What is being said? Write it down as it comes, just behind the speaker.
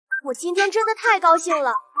我今天真的太高兴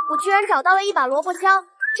了，我居然找到了一把萝卜枪。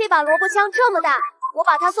这把萝卜枪这么大，我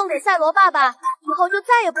把它送给赛罗爸爸，以后就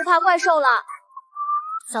再也不怕怪兽了。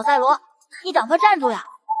小赛罗，你赶快站住呀！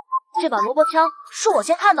这把萝卜枪是我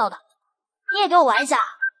先看到的，你也给我玩一下。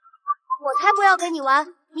我才不要给你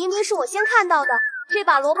玩，明明是我先看到的，这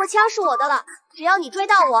把萝卜枪是我的了，只要你追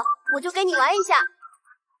到我，我就给你玩一下。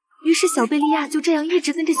于是小贝利亚就这样一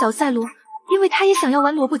直跟着小赛罗，因为他也想要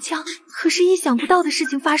玩萝卜枪，可是意想不到的事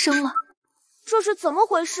情发生了。这是怎么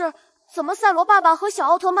回事？怎么赛罗爸爸和小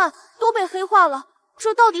奥特曼都被黑化了？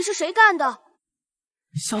这到底是谁干的？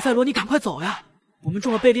小赛罗，你赶快走呀！我们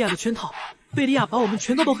中了贝利亚的圈套，贝利亚把我们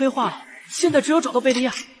全都黑化了。现在只有找到贝利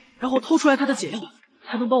亚，然后偷出来他的解药，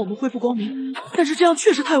才能帮我们恢复光明。但是这样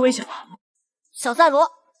确实太危险了。小赛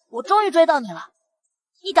罗，我终于追到你了，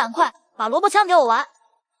你赶快把萝卜枪给我玩。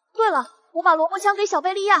对了，我把萝卜枪给小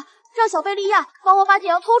贝利亚，让小贝利亚帮我把解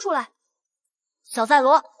药偷出来。小赛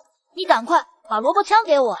罗，你赶快把萝卜枪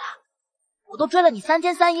给我呀！我都追了你3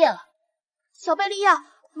天3夜了。小贝利亚，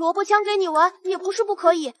萝卜枪给你玩也不是不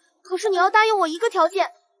可以，可是你要答应我一个条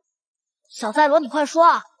件。小赛罗，你快说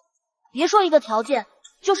啊！别说一个条件，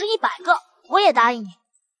就是100个，我也答应你。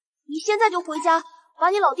你现在就回家，把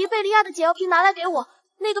你老爹贝利亚的解药瓶拿来给我。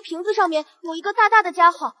那个瓶子上面有一个大大的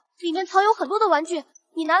加号，里面藏有很多的玩具。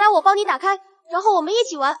你拿来，我帮你打开，然后我们一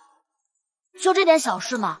起玩。就这点小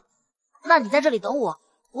事吗？那你在这里等我，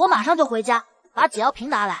我马上就回家，把解药瓶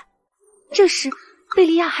拿来。这时，贝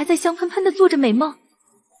利亚还在香喷喷的做着美梦。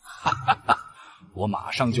哈哈哈！我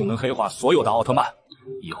马上就能黑化所有的奥特曼，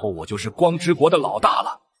以后我就是光之国的老大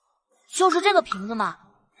了。就是这个瓶子嘛，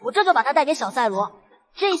我这就把它带给小赛罗，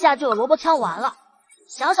这下就有萝卜枪玩了。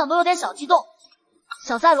想想都有点小激动。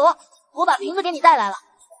小赛罗，我把瓶子给你带来了，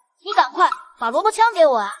你赶快把萝卜枪给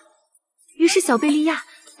我啊！于是小贝利亚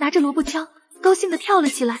拿着萝卜枪，高兴地跳了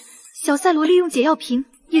起来。小赛罗利用解药瓶，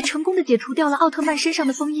也成功地解除掉了奥特曼身上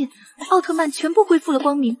的封印，奥特曼全部恢复了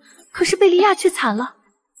光明。可是贝利亚却惨了。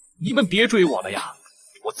你们别追我了呀，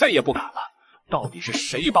我再也不敢了。到底是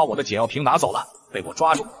谁把我的解药瓶拿走了？被我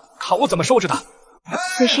抓住，看我怎么收拾他！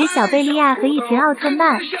此时，小贝利亚和一群奥特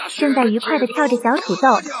曼正在愉快地跳着小土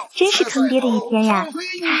豆，真是坑爹的一天呀！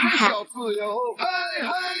哈哈哈。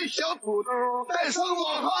小土豆带上我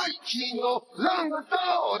哈一起扭，让我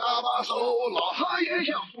倒打把手，老哈也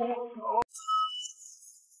想扶手。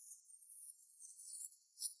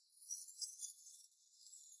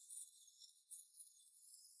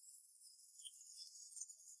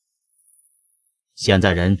现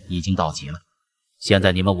在人已经到齐了，现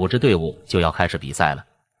在你们5支队伍就要开始比赛了。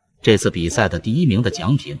这次比赛的第1名的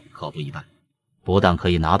奖品可不一般，不但可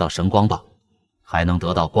以拿到神光棒，还能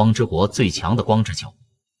得到光之国最强的光之球。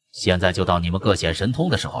现在就到你们各显神通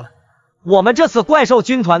的时候了。我们这次怪兽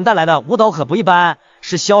军团带来的舞蹈可不一般，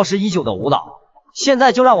是消失已久的舞蹈。现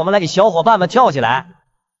在就让我们来给小伙伴们跳起来。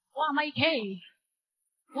哇麦 K，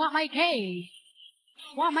 哇麦 K，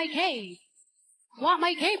 哇麦 K。哇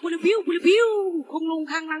麦 K， 不溜彪不溜彪，恐龙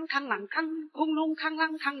扛啷扛啷扛，恐龙扛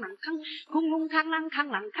啷扛啷扛，恐龙扛啷扛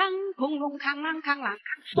啷扛，恐龙扛啷扛啷扛。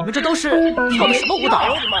你们这都是跳的什么舞蹈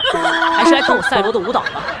啊？还是来看我赛罗的舞蹈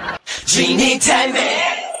吧。请你太美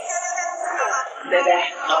 ，baby，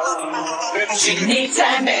 请你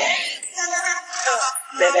太美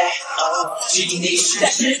 ，baby， 请你实在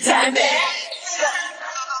是太美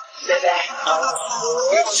 ，baby，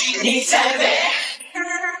 请你太美。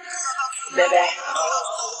baby，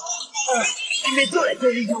 今天坐在这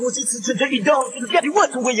里，让我这次蠢蠢欲动，这个概率我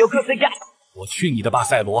总会有可能改。我去你的吧，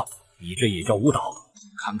赛罗！你这也叫舞蹈？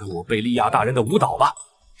看看我贝利亚大人的舞蹈吧，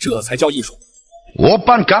这才叫艺术。我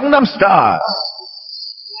扮Gangnam Style，Gangnam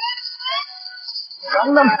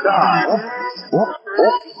Style，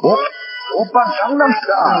 我扮Gangnam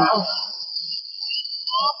Style。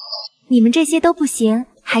你们这些都不行，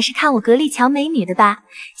还是看我格力乔美女的吧，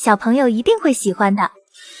小朋友一定会喜欢的。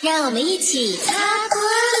让我们一起擦玻璃，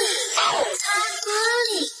擦玻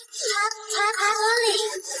璃，擦玻璃，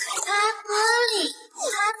擦玻璃，擦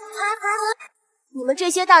玻璃。你们这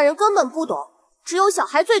些大人根本不懂，只有小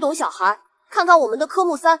孩最懂小孩。看看我们的科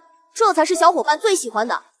目3，这才是小伙伴最喜欢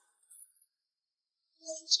的。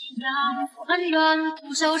恩怨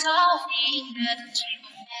不休朝明月，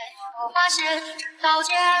我发现刀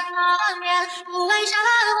剑难免，不为山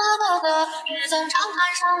河伯格，只总长叹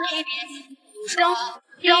伤离别。你这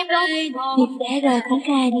个可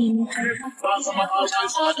爱的女孩，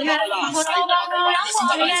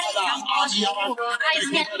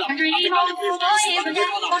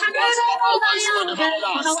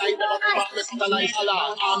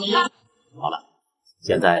好了，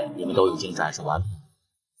现在你们都已经展示完毕，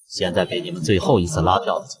现在给你们最后一次拉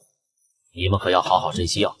票的机会，你们可要好好珍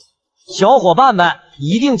惜哦。小伙伴们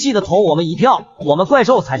一定记得投我们一票，我们怪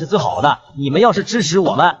兽才是最好的。你们要是支持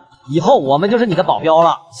我们，以后我们就是你的保镖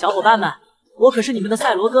了。小伙伴们，我可是你们的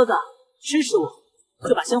赛罗哥哥，支持我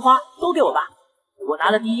就把鲜花都给我吧，我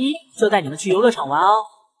拿了第一就带你们去游乐场玩哦。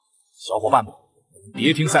小伙伴们，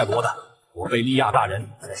别听赛罗的，我贝利亚大人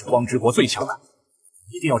才是光之国最强的，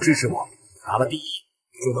一定要支持我，拿了第一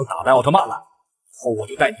就能打败奥特曼了。后我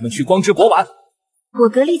就带你们去光之国玩。我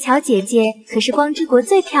格丽乔姐姐可是光之国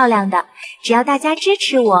最漂亮的，只要大家支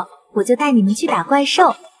持我，我就带你们去打怪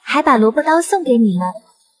兽，还把萝卜刀送给你们。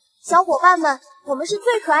小伙伴们，我们是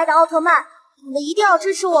最可爱的奥特曼，你们一定要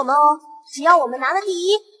支持我们哦！只要我们拿了第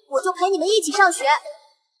一，我就陪你们一起上学。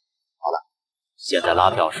好了，现在拉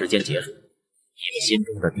票时间结束，你们心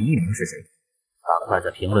中的第一名是谁？赶快在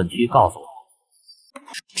评论区告诉我。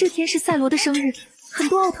这天是赛罗的生日，很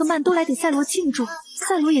多奥特曼都来给赛罗庆祝，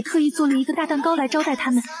赛罗也特意做了一个大蛋糕来招待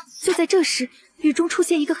他们。就在这时，雨中出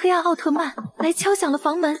现一个黑暗奥特曼，来敲响了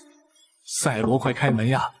房门。赛罗，快开门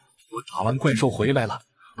呀！我打完怪兽回来了，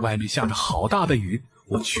外面下着好大的雨，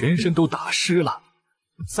我全身都打湿了。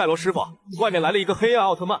赛罗师傅，外面来了一个黑暗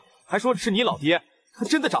奥特曼，还说是你老爹，他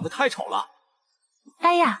真的长得太丑了。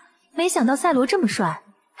哎呀，没想到赛罗这么帅，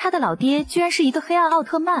他的老爹居然是一个黑暗奥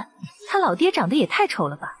特曼，他老爹长得也太丑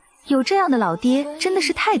了吧！有这样的老爹真的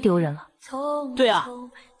是太丢人了。对啊，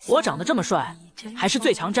我长得这么帅，还是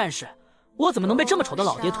最强战士，我怎么能被这么丑的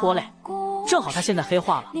老爹拖累？正好他现在黑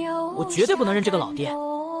化了，我绝对不能认这个老爹。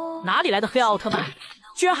哪里来的黑暗奥特曼，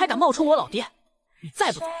居然还敢冒充我老爹！你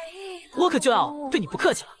再不走，我可就要对你不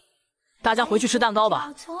客气了。大家回去吃蛋糕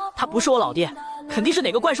吧，他不是我老爹，肯定是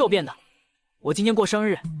哪个怪兽变的。我今天过生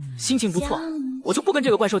日，心情不错，我就不跟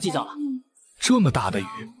这个怪兽计较了。这么大的雨，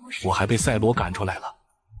我还被赛罗赶出来了。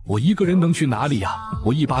我一个人能去哪里呀？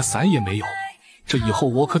我一把伞也没有，这以后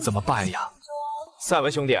我可怎么办呀？赛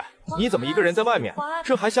文兄弟，你怎么一个人在外面？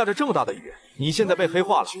这还下着这么大的雨，你现在被黑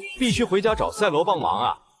化了，必须回家找赛罗帮忙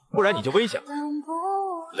啊，不然你就危险了。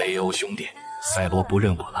雷欧兄弟，赛罗不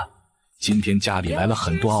认我了。今天家里来了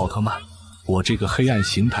很多奥特曼，我这个黑暗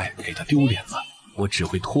形态给他丢脸了，我只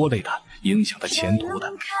会拖累他，影响他前途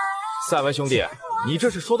的。赛文兄弟，你这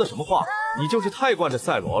是说的什么话？你就是太惯着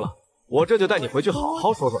赛罗了。我这就带你回去好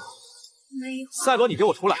好说说他。赛罗，你给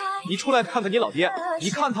我出来！你出来看看你老爹，你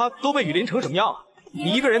看他都被雨淋成什么样了？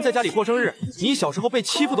你一个人在家里过生日，你小时候被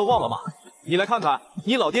欺负都忘了吗？你来看看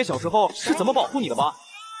你老爹小时候是怎么保护你的吧。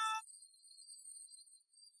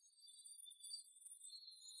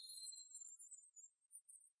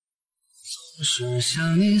总是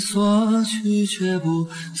向你索取，却不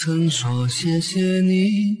曾说谢谢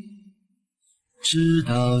你。直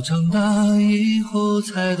到长大以后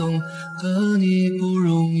才懂得你不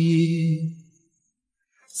容易。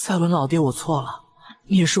赛伦老爹，我错了，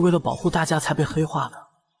你也是为了保护大家才被黑化的，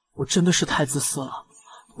我真的是太自私了。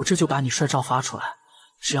我这就把你帅照发出来，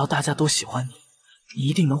只要大家都喜欢你，你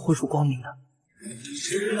一定能恢复光明的。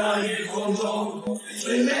是那夜空中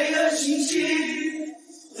最美的星星，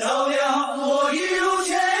照亮